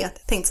ensamhet.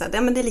 Jag tänkte så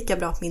här, men det är lika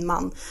bra att min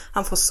man,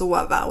 han får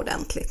sova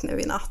ordentligt nu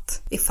i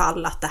natt.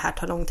 Ifall att det här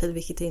tar lång tid,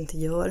 vilket det inte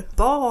gör.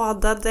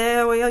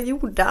 Badade och jag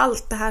gjorde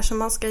allt det här som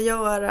man ska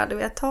göra. Du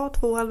vet, ta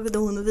 2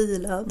 Alvedon och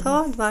vila.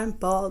 Ta varmt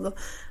bad. Och,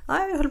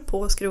 jag höll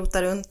på att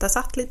skrota runt. Jag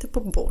satt lite på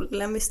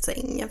bollen vid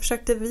sängen. Jag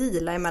försökte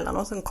vila emellan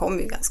och sen kom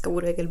ju ganska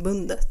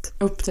oregelbundet.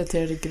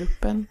 Uppdaterade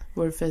gruppen,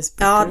 vår Facebook-grupp?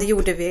 Ja, det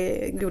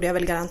gjorde jag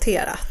väl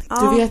garanterat.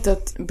 Du vet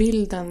att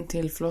bilden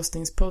till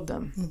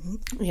förlossningspodden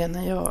är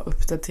när jag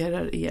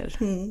uppdaterar er.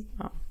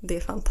 Ja. Det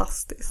är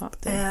fantastiskt.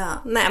 Ja,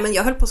 nej, men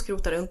jag höll på att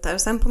skrota runt där.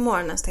 Sen på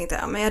morgonen så tänkte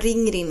jag, men jag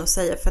ringer in och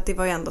säger, för att det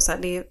var ju ändå så här,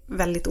 det är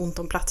väldigt ont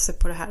om platser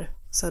på det här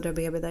Södra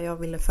BB där jag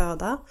ville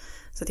föda.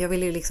 Så att jag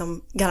ville ju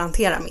liksom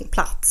garantera min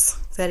plats.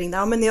 Så jag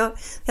ringde, men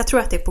jag tror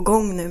att det är på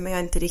gång nu, men jag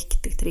är inte det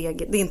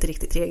är inte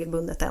riktigt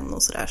regelbundet än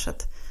och sådär, så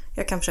att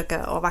jag kan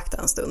försöka avvakta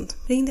en stund.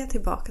 Ringde jag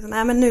tillbaka, så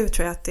nej, men nu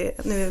tror jag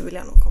att nu vill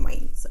jag nog komma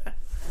in sådär.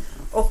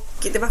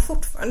 Och det var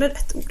fortfarande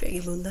rätt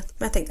oregelbundet.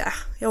 Men jag tänkte,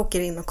 jag åker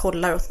in och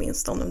kollar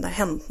åtminstone om det har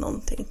hänt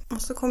någonting.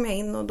 Och så kom jag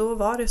in och då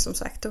var det som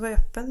sagt, det var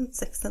öppen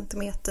 6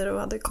 centimeter och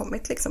hade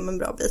kommit liksom en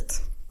bra bit.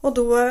 Och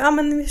då,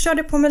 vi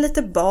körde på med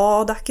lite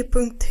bad,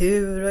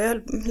 akupunktur och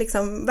jag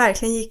liksom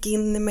verkligen gick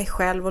in i mig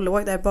själv och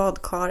låg där i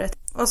badkaret.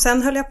 Och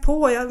sen höll jag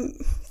på, jag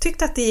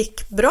tyckte att det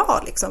gick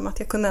bra liksom, att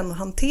jag kunde ändå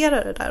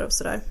hantera det där och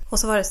sådär. Och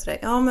så var det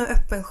sådär, men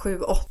öppen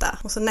 7-8.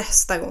 Och så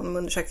nästa gång de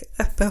undersökte,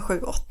 öppen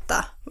 7-8.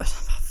 Vad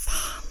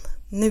fan,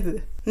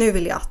 nu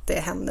vill jag att det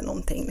händer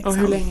någonting. Liksom. Och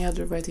hur länge hade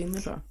du varit inne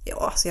då?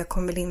 Ja, så jag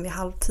kom väl in vid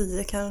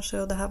 11:30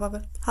 kanske och det här var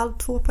väl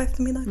 11:30 på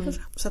eftermiddagen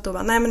kanske. Så att då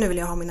var, nej men nu vill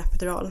jag ha min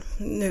epidural.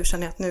 Nu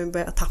känner jag att nu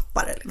börjar jag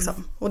tappa det liksom.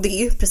 Och det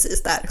är ju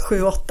precis där,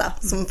 7-8,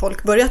 som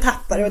folk börjar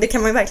tappa det och det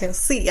kan man ju verkligen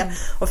se.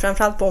 Och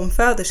framförallt på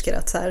omföderskor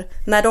att så här,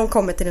 när de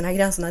kommer till den här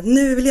gränsen att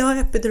nu vill jag ha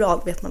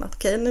epidural, vet man att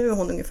okej, nu är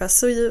hon ungefär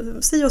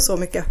si och så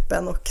mycket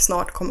öppen och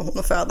snart kommer hon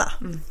att föda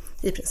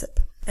i princip.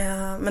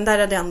 Men där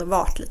hade det ändå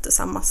varit lite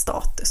samma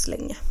status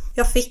länge.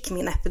 Jag fick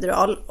min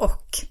epidural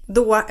och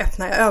då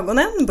öppnade jag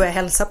ögonen, började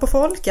hälsa på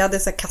folk. Jag hade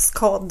så här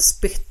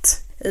kaskadspytt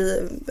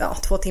i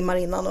 2 timmar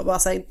innan och bara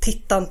så här,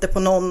 titta inte på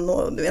någon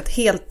och du vet,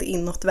 helt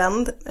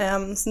inåtvänd.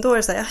 Så då är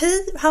det så här,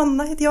 hej,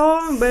 Hanna heter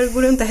jag, började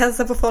gå runt och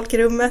hälsa på folk i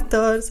rummet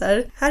och så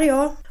här är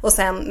jag. Och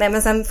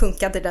sen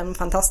funkade den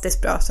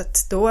fantastiskt bra, så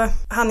att då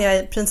hann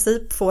jag i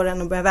princip få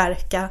den att börja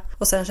verka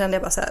och sen kände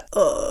jag bara så här,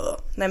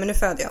 nej men nu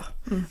föder jag.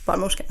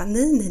 Barnmorskan bara,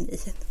 nej.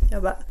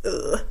 Jag bara,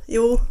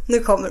 jo, nu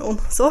kommer hon.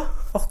 Så.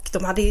 Och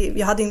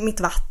mitt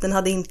vatten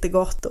hade inte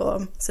gått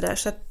och sådär,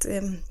 så att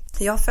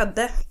jag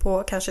födde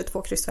på kanske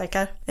 2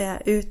 krystvärkar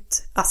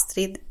ut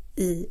Astrid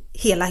i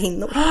hela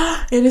hinnor.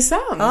 Är det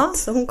sant? Ja,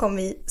 så hon kom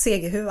i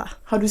segerhuva.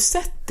 Har du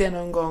sett det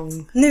någon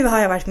gång? Nu har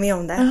jag varit med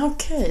om det.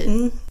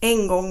 Okej.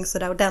 En gång så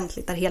där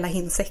ordentligt där hela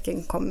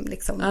hinsäcken kom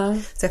liksom.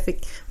 Så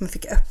man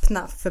fick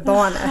öppna för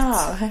barnet.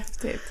 Jaha,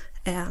 häftigt.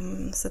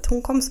 Så att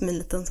hon kom som en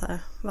liten så här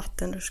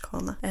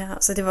vattenrutschkana.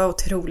 Så det var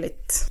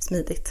otroligt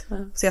smidigt.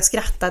 Så jag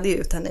skrattade ju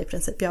ut henne i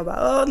princip. Jag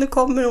bara, nu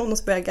kommer hon och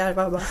så började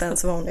garva och bara sen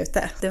så var hon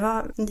ute. Det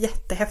var en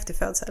jättehäftig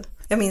födsel.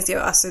 Jag minns ju,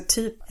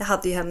 jag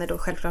hade ju henne då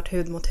självklart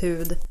hud mot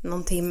hud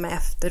någon timme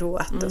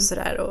efteråt och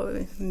sådär. Och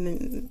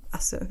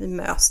vi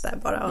mös där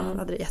bara och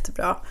hade det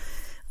jättebra.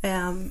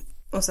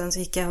 Och sen så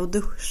gick jag och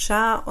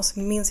duscha och så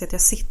minns jag att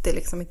jag sitter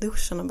liksom i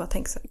duschen och bara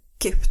tänker så här,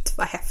 gud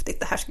vad häftigt,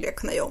 det här skulle jag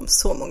kunna göra om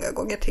så många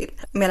gånger till.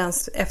 Medan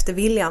efter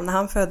William, när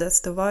han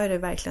föddes, då var det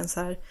verkligen så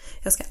här,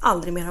 jag ska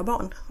aldrig mer ha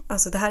barn.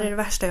 Alltså det här är det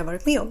värsta jag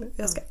varit med om.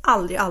 Jag ska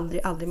aldrig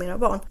mer ha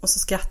barn. Och så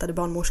skrattade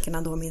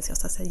barnmorskorna då, minns jag,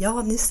 så här,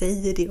 ja ni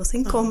säger det och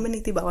sen kommer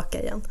ni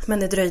tillbaka igen. Men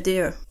det dröjde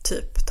ju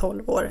typ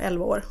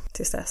 11 år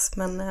tills dess.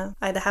 Men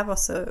det här var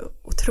så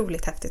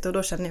otroligt häftigt och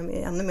då kände jag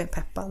mig ännu mer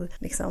peppad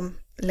liksom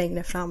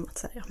längre fram att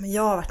säga, men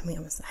jag har varit med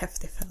om en så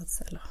häftig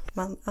födsel.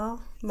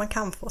 Man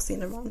kan få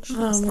sin revansch.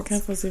 Ja, man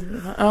kan få sin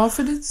revansch. Ja,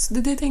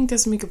 för det tänkte jag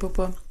så mycket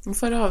på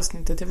förra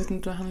avsnittet. Jag vet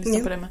inte om han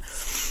lyssnade på det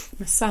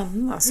med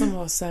Sanna som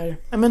var så här,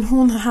 men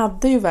hon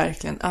hade ju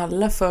verkligen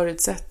alla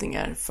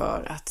förutsättningar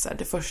för att så här,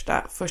 det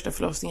första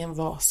förlossningen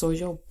var så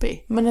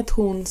jobbig. Men att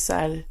hon så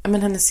här,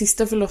 hennes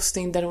sista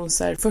förlossning där hon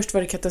så här, först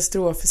var det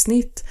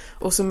katastrofsnitt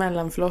och så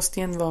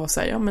mellanförlossningen var så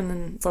här,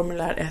 en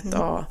formulär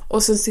 1A.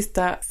 Och sen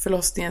sista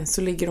förlossningen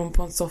så ligger hon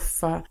på en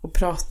soffa och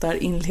pratar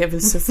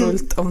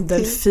inlevelsefullt om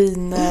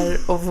delfiner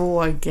och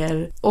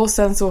vågor. Och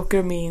sen så åker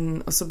de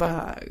in och så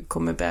bara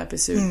kommer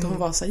bebis ut och hon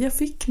var så här, jag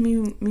fick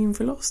min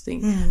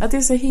förlossning. Att det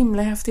är så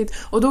himla häftigt.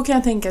 Och då kan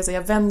jag tänka så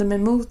jag vänder mig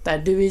mot där.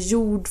 Du är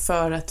gjord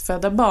för att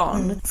föda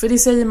barn. För det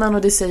säger man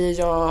och det säger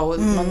jag och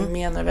man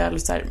menar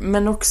väl så här.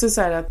 Men också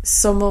så här att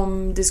som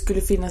om det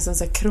skulle finnas en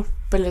så här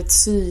kropp eller ett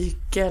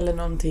psyke eller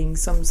någonting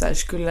som så här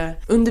skulle,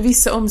 under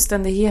vissa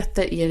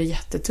omständigheter är det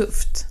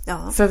jättetufft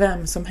för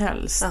vem som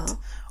helst.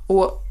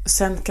 Och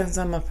sen kan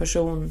samma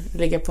person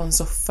ligga på en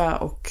soffa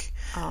och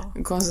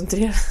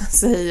koncentrera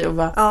sig och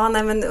bara...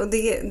 och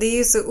det är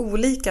ju så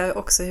olika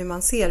också hur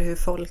man ser hur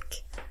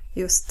folk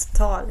just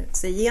tar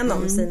sig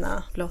igenom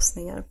sina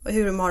förlossningar och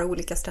hur de har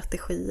olika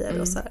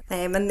strategier och så här.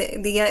 Nej, men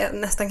det jag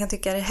nästan kan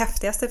tycka är det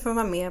häftigaste för att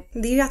vara med,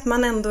 det är ju att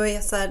man ändå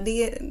är så här,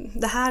 det är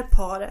det här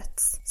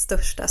parets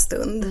största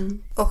stund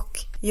och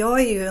jag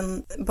är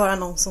ju bara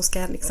någon som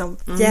ska liksom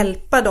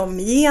hjälpa dem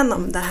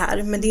igenom det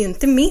här, men det är ju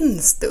inte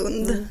min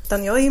stund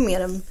utan jag är ju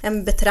mer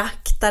en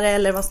betraktare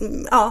eller vad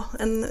som,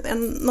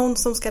 någon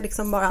som ska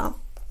liksom bara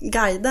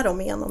guida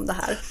dem igenom det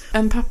här.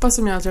 En pappa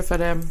som jag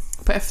träffade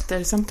på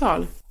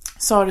eftersamtal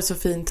sa det så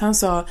fint. Han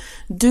sa,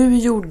 du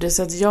gjorde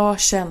så att jag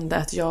kände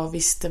att jag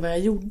visste vad jag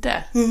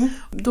gjorde.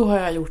 Då har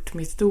jag gjort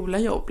mitt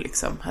doula-jobb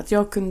liksom. Att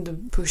jag kunde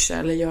pusha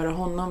eller göra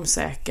honom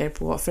säker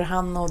på, för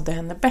han nådde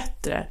henne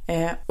bättre.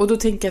 Och då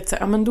tänker jag att,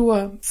 ja men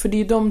då, för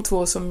det är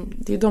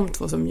de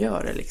två som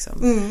gör det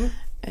liksom.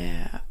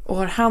 Och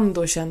har han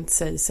då känt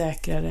sig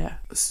säkrare,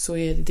 så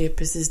är det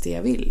precis det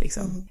jag vill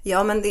liksom.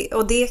 Ja, men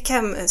det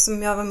kan,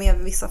 som jag var med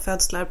vid vissa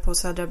födslar på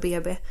Södra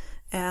BB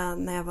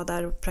när jag var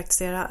där och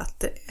praktiserade,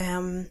 att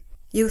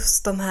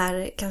just de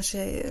här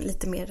kanske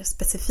lite mer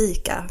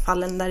specifika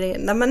fallen där det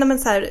är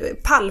så här,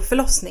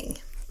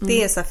 pallförlossning.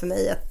 Det är så här för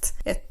mig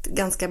ett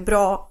ganska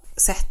bra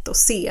sätt att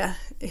se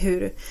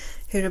hur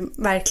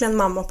verkligen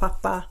mamma och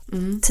pappa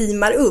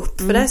teamar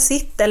upp. För där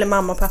sitter, eller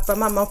mamma och pappa,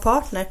 mamma och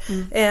partner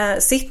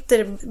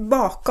sitter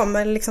bakom,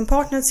 eller liksom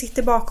partnern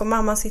sitter bakom,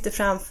 mamman sitter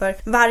framför.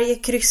 Varje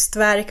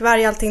krystverk,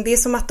 varje allting, det är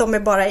som att de är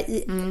bara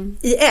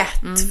i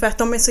ett. För att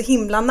de är så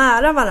himla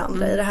nära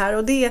varandra i det här.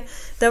 Och det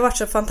har varit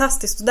så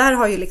fantastiskt. Och där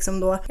har ju liksom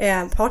då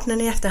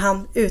partnern i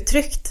efterhand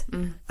uttryckt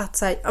att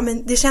så här, ja,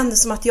 men det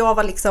kändes som att jag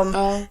var liksom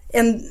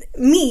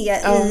med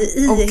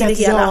i och det att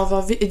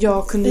hela.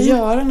 Jag kunde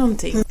göra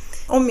någonting.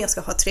 Om jag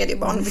ska ha tredje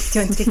barn, vilket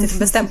jag inte riktigt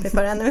bestämt mig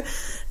för ännu,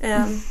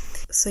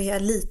 så är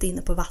jag lite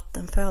inne på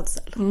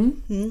vattenfödsel.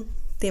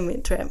 Det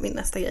är tror jag min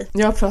nästa grej.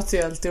 Jag pratar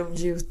ju alltid om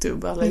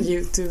YouTube, alla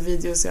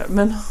YouTube-videos.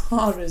 Men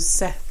har du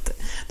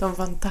sett de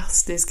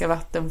fantastiska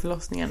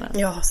vattenförlossningarna?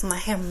 Ja, såna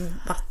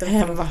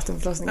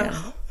hemvattenförlossningar.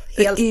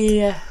 Ja,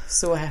 det är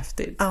så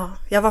häftigt. Ja,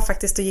 jag var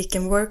faktiskt och gick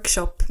en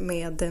workshop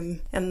med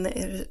en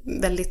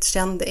väldigt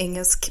känd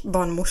engelsk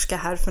barnmorska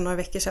här för några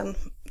veckor sedan.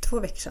 2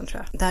 veckor sedan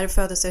tror jag. Där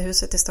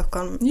födelsehuset i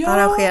Stockholm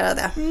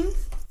arrangerade.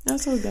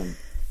 Jag såg den.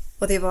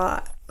 Och det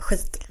var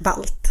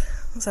skitballt.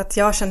 Så att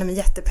jag kände mig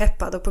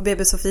jättepeppad. Och på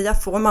BB Sofia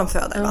får man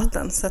föda i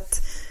vatten. Så att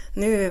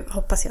nu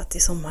hoppas jag att i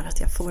sommar att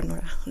jag får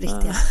några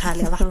riktiga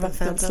härliga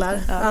vattenfödslar.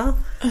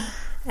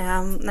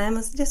 Nej,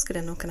 men det skulle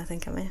jag nog kunna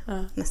tänka mig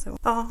nästa gång.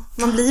 Ja,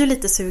 man blir ju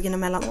lite sugen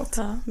emellanåt.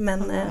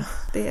 Men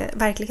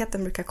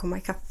verkligheten brukar komma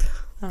ikapp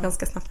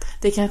ganska snabbt.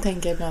 Det kan jag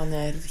tänka ibland när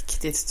jag är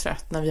riktigt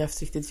trött, när vi har haft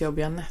riktigt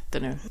jobbiga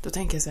nätter nu. Då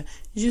tänker jag så här,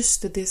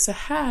 just det är så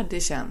här det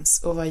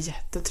känns att vara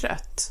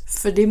jättetrött.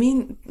 För det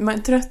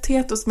är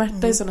trötthet och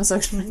smärta är sådana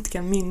saker som man inte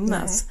kan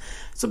minnas. Nej.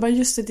 Så bara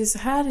just det är så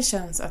här det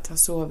känns att ha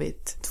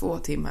sovit 2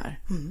 timmar.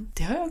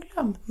 Det har jag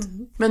glömt.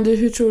 Men du,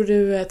 hur tror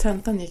du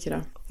tentan gick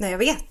idag? Nej, jag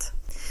vet.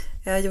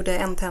 Jag gjorde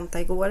en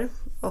tenta igår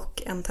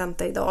och en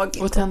tenta idag.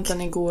 Och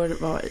tentan igår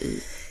var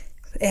i?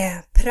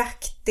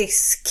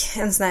 Praktisk,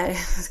 en sån här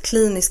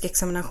klinisk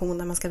examination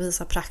där man ska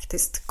visa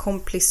praktiskt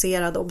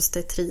komplicerad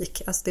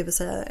obstetrik. Alltså det vill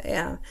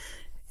säga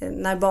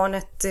när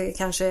barnet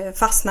kanske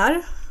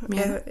fastnar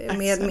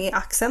med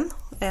axeln,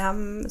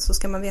 så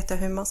ska man veta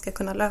hur man ska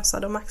kunna lösa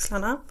de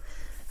axlarna.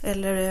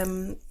 Eller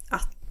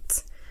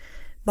att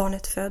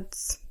barnet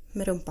föds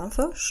med rumpan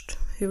först.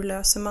 Hur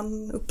löser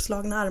man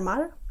uppslagna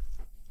armar?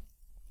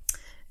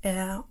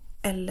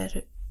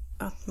 Eller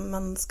att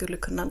man skulle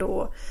kunna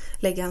då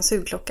lägga en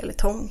sugklocka eller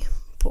tång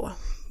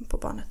på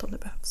barnet om det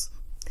behövs.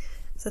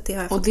 Så att det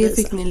har jag fått visa.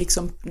 Fick ni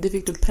liksom, det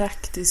fick du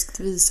praktiskt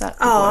visa?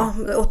 Ja,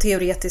 och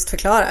teoretiskt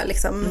förklara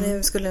liksom.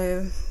 Nu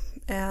skulle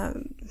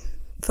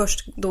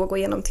först då gå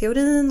igenom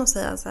teorin och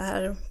säga så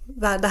här,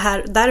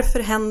 därför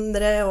händer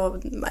det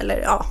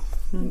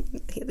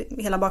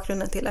hela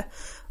bakgrunden till det.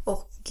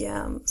 Och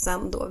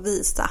sen då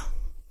visa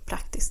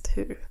praktiskt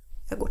hur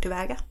jag går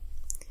tillväga.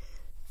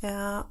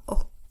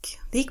 Och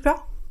det gick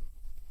bra.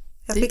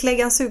 Jag fick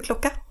lägga en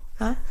sugklocka.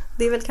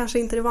 Det är väl kanske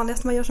inte det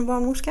vanligaste man gör som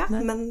barnmorska.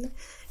 Nej. Men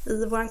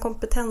i vår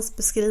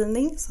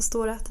kompetensbeskrivning så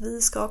står det att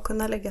vi ska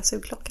kunna lägga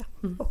sugklocka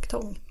och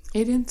tång.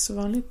 Är det inte så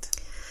vanligt?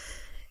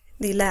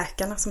 Det är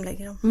läkarna som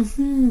lägger dem.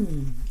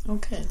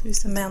 Okej,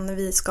 men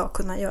vi ska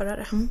kunna göra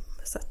det.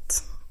 Så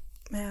att,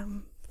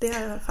 det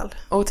är i alla fall.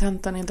 Och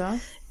tentan idag?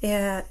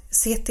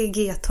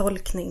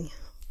 CTG-tolkning.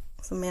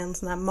 Som är en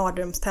sån här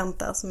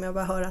mardrömstenta som jag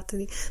bara hör att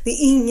det är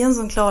ingen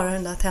som klarar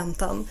den där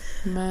tentan.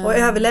 Men... Och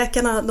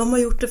överläkarna, de har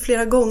gjort det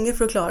flera gånger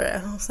för att klara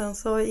det. Och sen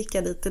så gick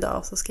jag dit idag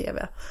och så skrev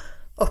jag.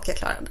 Och jag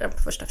klarade den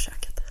på första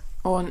försöket.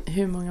 Och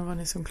hur många var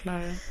ni som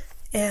klarade?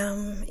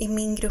 I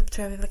min grupp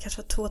tror jag vi var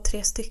kanske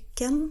 2-3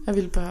 stycken. Jag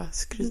vill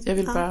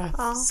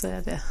bara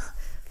säga det.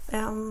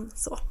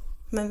 Så.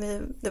 Men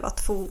det var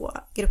 2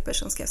 grupper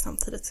som skrev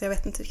samtidigt. Så jag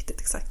vet inte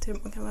riktigt exakt hur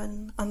många var i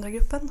den andra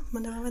gruppen.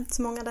 Men det var väl inte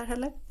så många där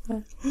heller.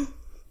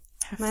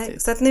 Nej,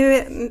 så att nu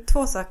är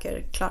 2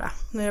 saker klara.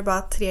 Nu är det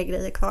bara 3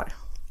 grejer kvar.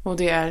 Och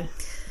det är?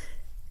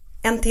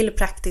 En till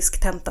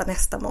praktisk tenta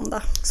nästa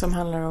måndag. Som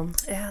handlar om?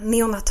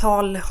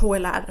 Neonatal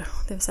HLR.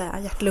 Det vill säga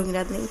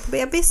hjärt-lungräddning på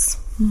bebis.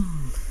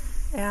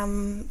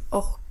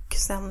 Och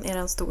sen är det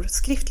en stor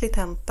skriftlig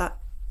tenta.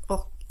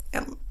 Och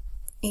en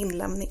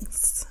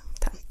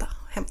inlämningstenta.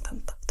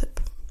 Hemtenta typ.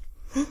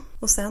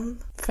 Och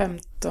sen?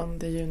 15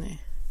 juni.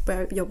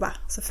 Börjar jobba.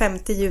 Så 5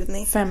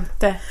 juni. 5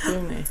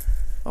 juni.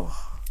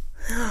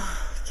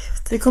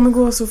 Det kommer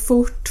gå så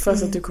fort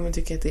fast att du kommer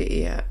tycka att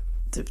det är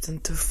typ den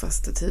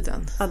tuffaste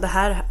tiden. Ja, det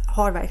här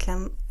har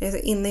verkligen... Jag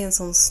är inne i en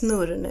sån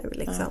snurr nu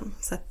liksom.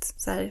 Så att,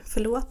 så här,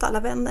 förlåt alla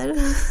vänner.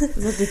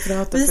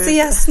 Vi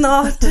ses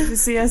snart. Vi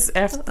ses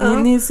efter.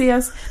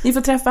 Ni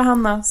får träffa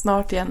Hanna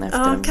snart igen efter.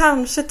 Ja,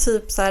 kanske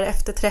typ så här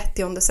efter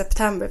 30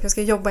 september. För jag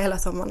ska jobba hela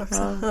sommaren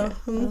också. Ja,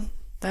 okay.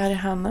 Det här är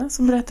Hanna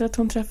som berättar att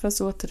hon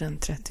träffas åter den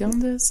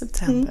 30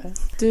 september.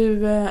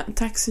 Du,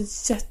 tack så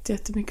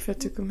jättemycket för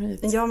att du kom hit.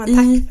 Ja, men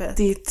tack för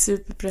det. I ditt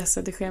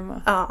superpressade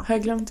schema. Ja. Har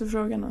jag glömt att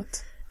fråga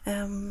något?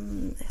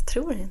 Jag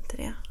tror inte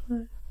det.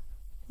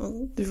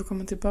 Du får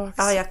komma tillbaka.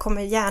 Ja, jag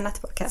kommer gärna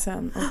tillbaka.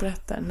 Sen och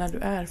berätta när du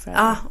är färdig.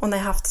 Ja, och när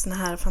jag haft såna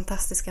här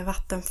fantastiska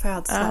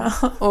vattenfödslar.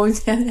 Ja, och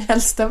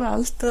helst av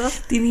allt.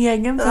 Din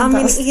egen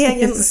fantastiska. Ja,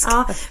 min egen.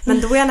 Ja,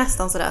 men då är jag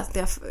nästan sådär.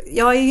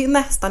 Jag är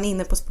nästan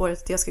inne på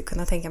spåret att jag skulle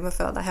kunna tänka mig att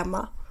föda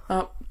hemma.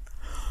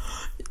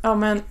 Ja,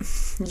 men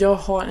jag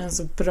har en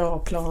så bra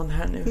plan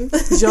här nu.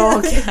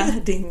 Jag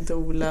är din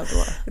doula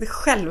då.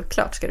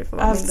 Självklart ska du få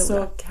vara min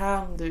doula. Alltså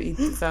kan du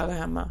inte föda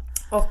hemma.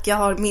 Och jag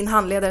har min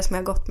handledare som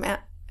jag gått med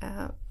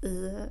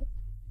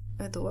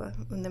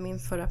under min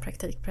förra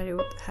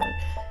praktikperiod här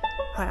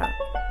har jag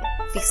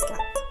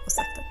viskat och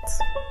sagt att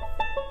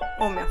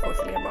om jag får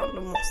fler barn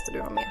då måste du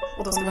vara med.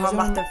 Och då ska vi ha en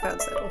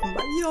vattenfödsel. Och hon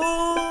bara,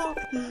 ja!